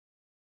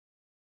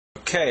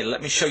Okay,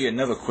 let me show you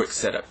another quick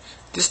setup.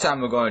 This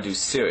time we're going to do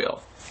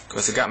serial,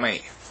 because I got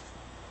my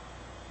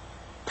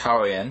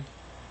power in,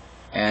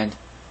 and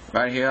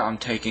right here I'm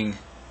taking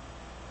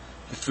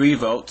the 3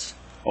 volts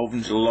over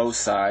to the low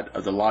side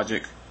of the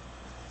logic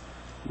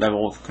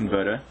level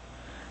converter,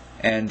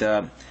 and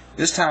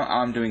this time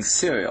I'm doing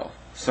serial,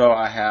 so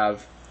I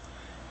have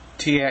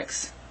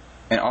TX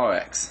and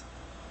RX.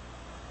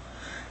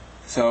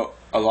 So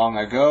along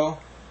I go,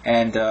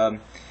 and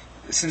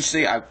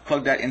essentially I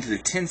plug that into the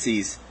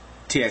 10C's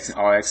TX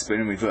and RX, but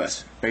in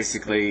reverse.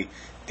 Basically,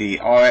 the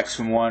RX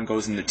from one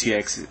goes into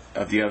TX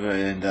of the other,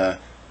 and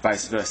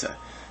vice versa.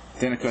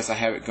 Then of course I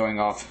have it going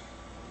off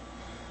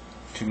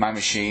to my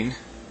machine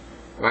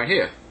right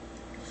here.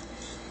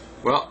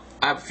 Well,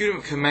 I have a few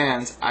different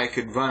commands I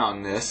could run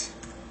on this.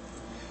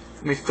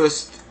 Let me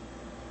first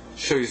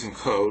show you some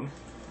code.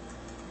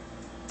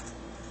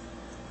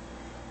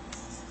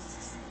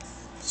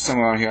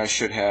 Somewhere around here I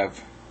should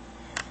have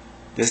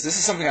this. This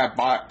is something I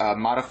bought,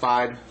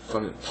 modified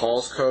from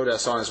Paul's code I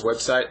saw on his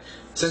website.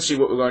 Essentially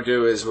what we're going to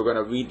do is we're going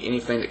to read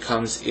anything that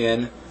comes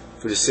in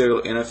through the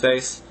serial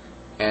interface,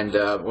 and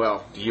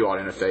well, the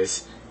Uart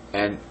interface,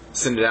 and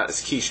send it out as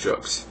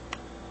keystrokes.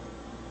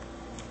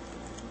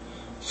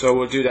 So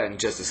we'll do that in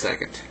just a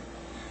second.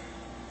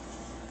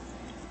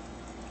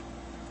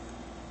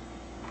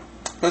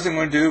 First thing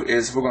we're going to do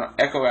is we're going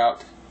to echo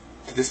out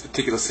to this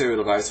particular serial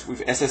device.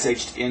 We've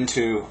SSH'd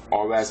into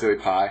our Raspberry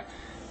Pi,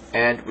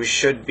 and we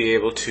should be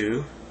able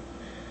to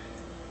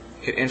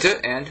hit enter,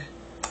 and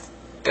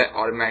that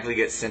automatically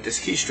gets sent as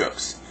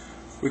keystrokes.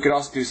 We could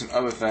also do some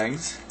other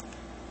things,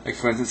 like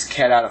for instance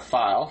cat out a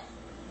file.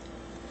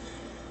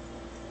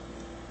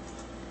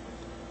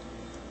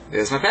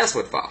 There's my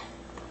password file.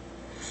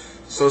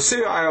 So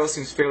serial I/O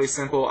seems fairly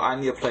simple. I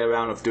need to play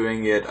around with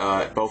doing it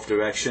both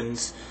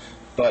directions,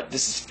 but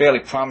this is fairly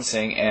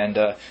promising,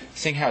 and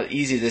seeing how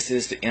easy this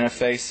is to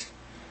interface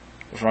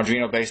with an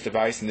Arduino based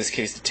device, in this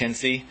case the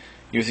 10C,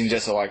 using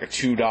just like a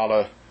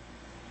 $2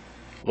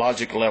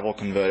 logic level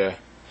converter.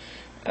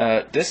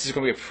 This is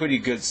going to be a pretty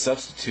good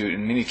substitute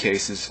in many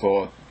cases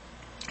for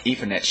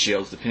Ethernet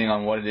shields, depending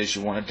on what it is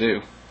you want to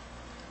do.